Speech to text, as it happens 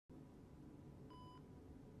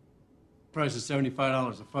Price is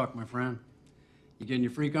 $75 a fuck, my friend. You getting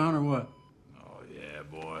your freak on or what? Oh, yeah,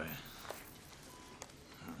 boy.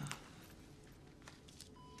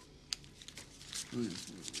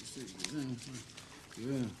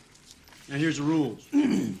 Good. Now here's the rules.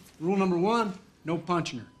 Rule number 1, no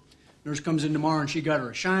punching her. Nurse comes in tomorrow and she got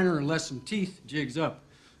her a shiner or less some teeth, jig's up.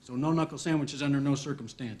 So no knuckle sandwiches under no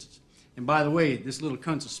circumstances. And by the way, this little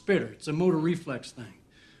cunt's a spitter. It's a motor reflex thing.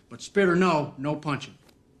 But spit or no punching.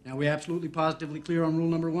 Now we absolutely positively clear on rule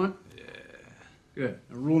number 1? Yeah. Good.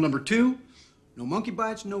 Now, rule number 2, no monkey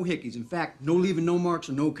bites, no hickeys. In fact, no leaving no marks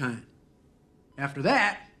of no kind. After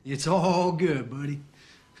that, it's all good, buddy.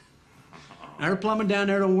 Now, her plumbing down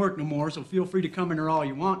there don't work no more, so feel free to come in there all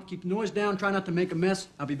you want. Keep the noise down, try not to make a mess.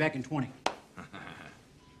 I'll be back in 20.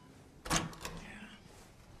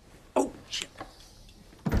 Oh, shit.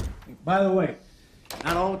 By the way,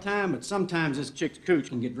 not all the time, but sometimes this chick's cooch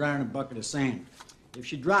can get drier than a bucket of sand. If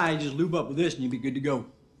she dry, just lube up with this and you'll be good to go.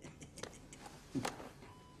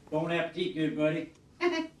 Bon appetit, good buddy.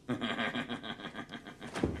 Oh,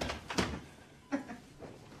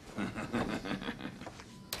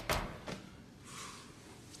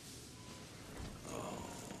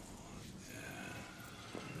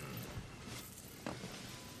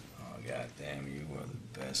 goddamn, you were the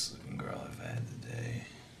best looking